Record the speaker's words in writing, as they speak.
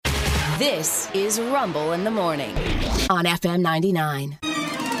This is Rumble in the Morning on FM 99.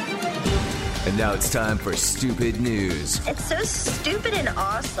 And now it's time for Stupid News, It's so stupid and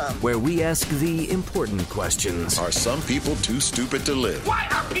awesome. where we ask the important questions. Are some people too stupid to live? Why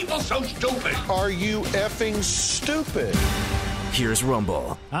are people so stupid? Are you effing stupid? Here's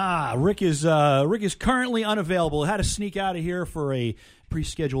Rumble. Rick is currently unavailable. Had to sneak out of here for a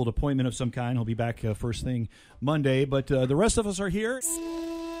pre-scheduled appointment of some kind. He'll be back first thing Monday, but the rest of us are here.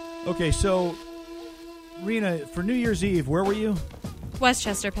 Okay, so Rena, for New Year's Eve, where were you?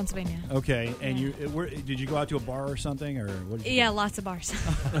 Westchester, Pennsylvania. Okay, and did you go out to a bar or something, or what? Did you Yeah, do? lots of bars.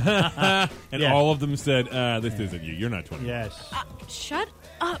 And all of them said, this isn't you. You're not 20. Yes, Shut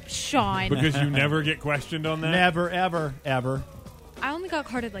up, Sean. Because you never get questioned on that? never, ever, ever. I only got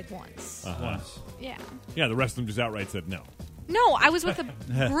carded like once. Once. Yeah. Yeah, the rest of them just outright said no. No, I was with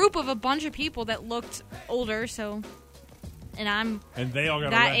a group of a bunch of people that looked older, so... And I'm And they all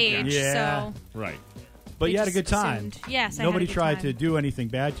got that arrested. age, Yeah. so... Right. But They you had a just good time. assumed- yes, I had a Nobody good tried time. to do anything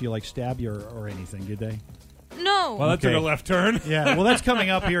bad to you, like stab you or anything, did they? No. Well, that took Okay. a left turn. Yeah. Well, that's coming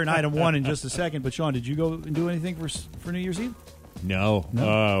up here in item one in just a second. But Sean, did you go and do anything for New Year's Eve?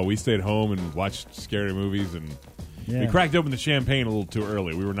 No. We stayed home and watched scary movies, and Yeah. we cracked open the champagne a little too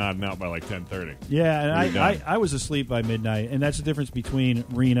early. We were nodding out by like 10:30. Yeah, and We were done. I was asleep by midnight, and that's the difference between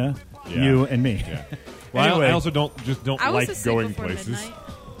Rena, Yeah. you, and me. Yeah. Well, Anyway. I also don't I was like asleep going before places. midnight.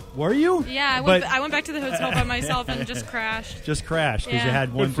 Were you? Yeah, I went back to the hotel by myself and just crashed. Just crashed because you Yeah.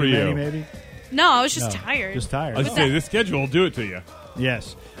 had one Good for too many, you. maybe. No, I was just No, tired. Just tired. I was But going to say, that- this schedule will do it to you.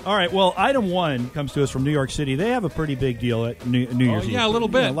 Yes. All right. Well, item one comes to us from New York City. They have a pretty big deal at New Year's Eve. yeah, a little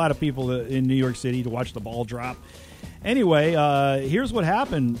You know, bit. a lot of people in New York City to watch the ball drop. Anyway, here's what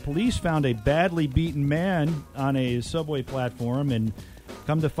happened. Police found a badly beaten man on a subway platform, and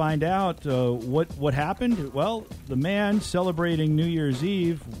come to find out what happened. Well, the man celebrating New Year's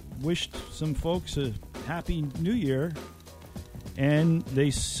Eve wished some folks a happy New Year, and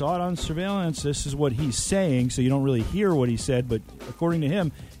they saw it on surveillance. This is what he's saying, so you don't really hear what he said, but according to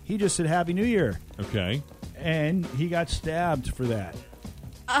him, he just said Happy New Year, Okay. and he got stabbed for that.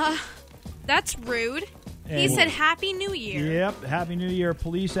 That's rude. He And- said Happy New Year. Yep, Happy New Year.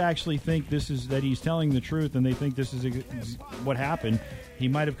 Police actually think that he's telling the truth, and they think this is what happened. He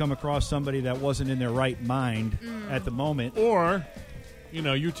might have come across somebody that wasn't in their right mind at the moment. Or,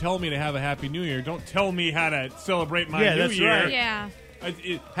 you tell me to have a happy New Year. Don't tell me how to celebrate my Yeah, New that's Year. right. Yeah.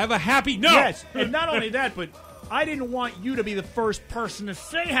 Have a happy... No! Yes, and not only that, but I didn't want you to be the first person to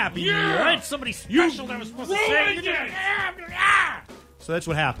say Happy New Year. I had somebody special that was supposed to say it. So that's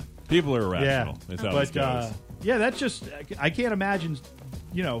what happened. People are irrational. Yeah, That's how this goes. yeah, that's just I can't imagine,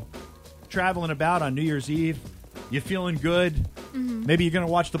 traveling about on New Year's Eve. You feeling good? Maybe you're going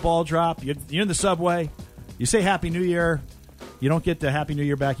to watch the ball drop. You're in the subway. You say Happy New Year. You don't get the Happy New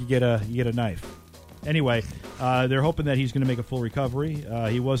Year back. You get a knife. Anyway, they're hoping that he's going to make a full recovery.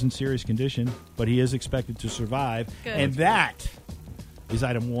 He was in serious condition, but he is expected to survive. Good. And that is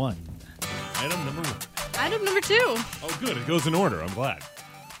item one. Item number one. Item number 2. Oh, good. It goes in order. I'm glad.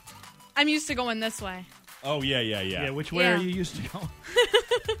 I'm used to going this way. Oh, yeah. Yeah, which way Yeah. are you used to go?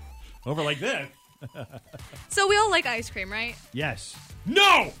 Over like this. So we all like ice cream, right? Yes.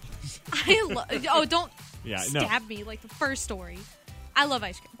 No! Don't Yeah, no. stab me like the first story. I love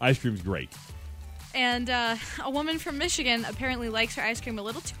ice cream. Ice cream's great. And a woman from Michigan apparently likes her ice cream a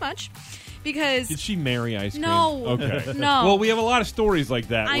little too much because Did she marry ice cream? No. Okay. No. Well, we have a lot of stories like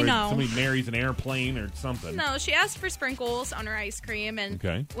that I where know. somebody marries an airplane or something. no, she asked for sprinkles on her ice cream, and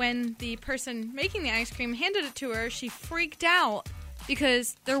Okay. when the person making the ice cream handed it to her, she freaked out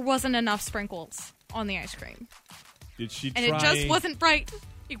because there wasn't enough sprinkles on the ice cream, Did she and try? it just wasn't right.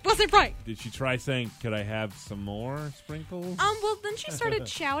 It wasn't right. Did she try saying, "Could I have some more sprinkles"? Well, then she started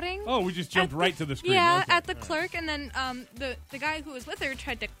shouting. Oh, we just jumped at right to the screen. Yeah, Okay. at the clerk, and then the guy who was with her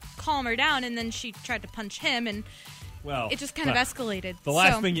tried to calm her down, and then she tried to punch him, and Well, it just kind of escalated. The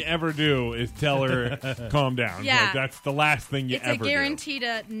last So, thing you ever do is tell her, "Calm down." Yeah. Like, that's the last thing you it's ever a guarantee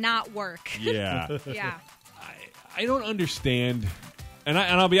to not work. do. Yeah. Yeah. I don't understand, and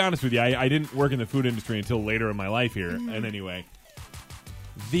I'll be honest with you. I didn't work in the food industry until later in my life here. Mm-hmm. And anyway,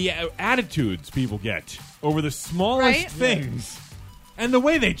 the attitudes people get over the smallest Right? things, and the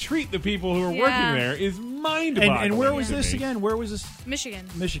way they treat the people who are Yeah. working there is mind-boggling. And where was to this me. again? Where was this? Michigan.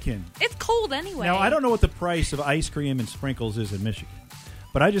 Michigan. It's cold anyway. Now, I don't know what the price of ice cream and sprinkles is in Michigan,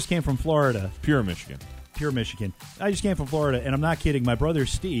 but I just came from Florida, Pure Michigan. pure Michigan. I just came from Florida, and I'm not kidding. My brother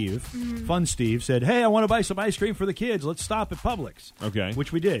Steve, Mm-hmm. Fun Steve, said, "Hey, I want to buy some ice cream for the kids. Let's stop at Publix." Okay.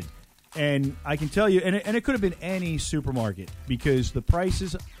 Which we did. And I can tell you, and it could have been any supermarket, because the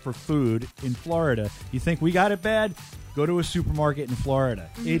prices for food in Florida, you think we got it bad? Go to a supermarket in Florida.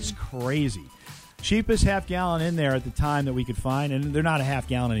 It's crazy. Cheapest half gallon in there at the time that we could find, and they're not a half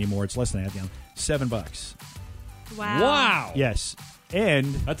gallon anymore. It's less than a half gallon. $7. Wow. Wow. Yes.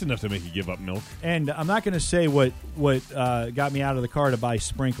 And That's enough to make you give up milk. And I'm not going to say what got me out of the car to buy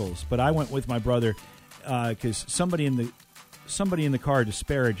sprinkles, but I went with my brother because somebody in the car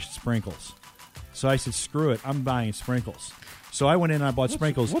disparaged sprinkles. So I said, screw it, I'm buying sprinkles. So I went in and I bought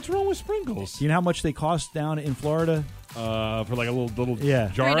sprinkles. What's wrong with sprinkles? You know how much they cost down in Florida? For like a little Yeah.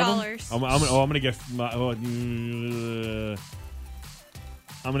 jar $3. of them? I'm going to guess. I'm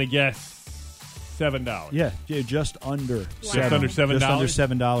going to guess $7. Yeah, just under Just under $7? Just under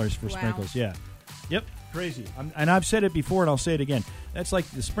 $7 for Wow. sprinkles. Yeah. Yep. Crazy. And I've said it before, and I'll say it again. That's like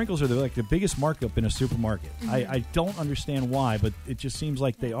the sprinkles are like the biggest markup in a supermarket. I don't understand why, but it just seems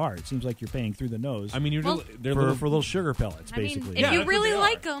like they are. It seems like you're paying through the nose. I mean, for little sugar pellets, I mean, basically. if Yeah, you that's what really they are.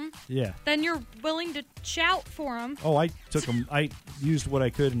 like them, Yeah. then you're willing to shout for them. Oh, I took them. I used what I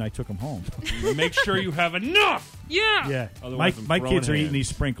could, and I took them home. Make sure you have enough. Yeah. Yeah. Otherwise, My I'm throwing kids are eating hands. these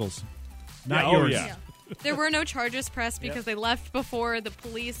sprinkles. Not Yeah, oh, yours. yeah. There were no charges pressed because they left before the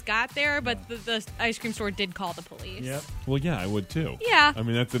police got there, but the ice cream store did call the police. Yep. Well, yeah, I would too. Yeah. I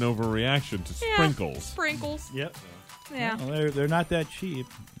mean, that's an overreaction to Yeah. sprinkles. Sprinkles. Yep. Yeah. Well, they're not that cheap.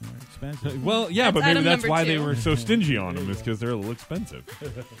 They're expensive. Well, yeah, That's but maybe item that's number why 2. they were so stingy on them, is because they're a little expensive.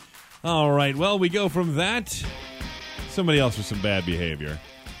 All right, well, we go from that. Somebody else with some bad behavior.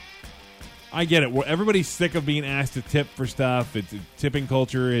 I get it. Everybody's sick of being asked to tip for stuff. Tipping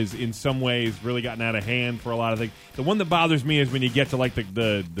culture is, in some ways, really gotten out of hand for a lot of things. The one that bothers me is when you get to like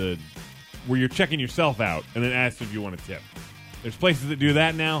the where you're checking yourself out and then asked if you want to tip. There's places that do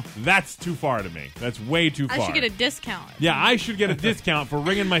that now. That's too far to me. That's way too far. I should get a discount. Yeah, I should get a discount for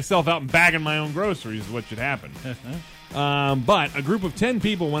ringing myself out and bagging my own groceries is what should happen. But a group of 10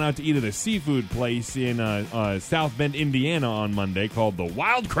 people went out to eat at a seafood place in South Bend, Indiana on Monday called the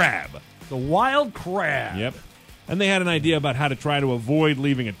Wild Crab. The Wild Crab. Yep. And they had an idea about how to try to avoid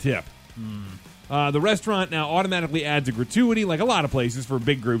leaving a tip. The restaurant now automatically adds a gratuity, like a lot of places for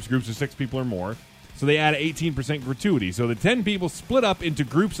big groups of 6 people or more. So they add 18% gratuity. So the 10 people split up into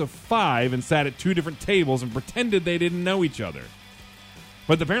groups of 5 and sat at 2 different tables and pretended they didn't know each other.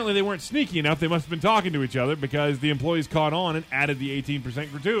 But apparently they weren't sneaky enough. They must have been talking to each other because the employees caught on and added the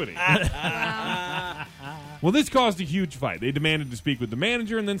 18% gratuity. Well, this caused a huge fight. They demanded to speak with the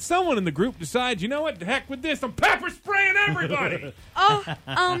manager, and then someone in the group decides, you know what, the heck with this, I'm pepper spraying everybody! No.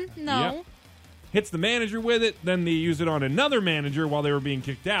 Yep. Hits the manager with it, then they use it on another manager while they were being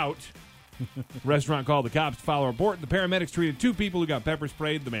kicked out. Restaurant called the cops to file a report. The paramedics treated 2 people who got pepper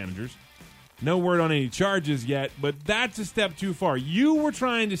sprayed, the managers. No word on any charges yet, but that's a step too far. You were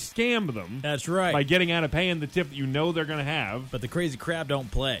trying to scam them. That's right. By getting out of paying the tip that you know they're going to have. But the crazy crab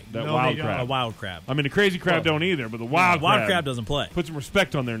don't play. That No, wild they don't. crab. A wild crab. I mean, the crazy crab don't either, but the wild crab doesn't play. Put some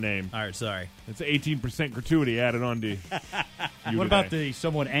respect on their name. All right, sorry. It's 18% gratuity added on to you. What about the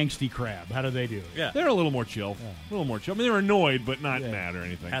somewhat angsty crab? How do they do? Yeah. They're a little more chill. A little more chill. I mean, they're annoyed, but not mad or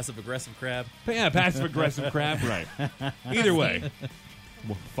anything. Passive-aggressive crab. Yeah, passive-aggressive crab, right. Either way.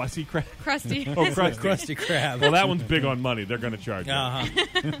 Well, fussy crab? Crusty. Oh, crusty. Crusty crab. Well, that one's big on money. They're going to charge you.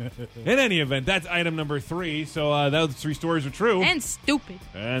 Uh-huh. In any event, that's item number 3. So those 3 stories are true. And stupid.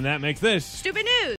 And that makes this Stupid news.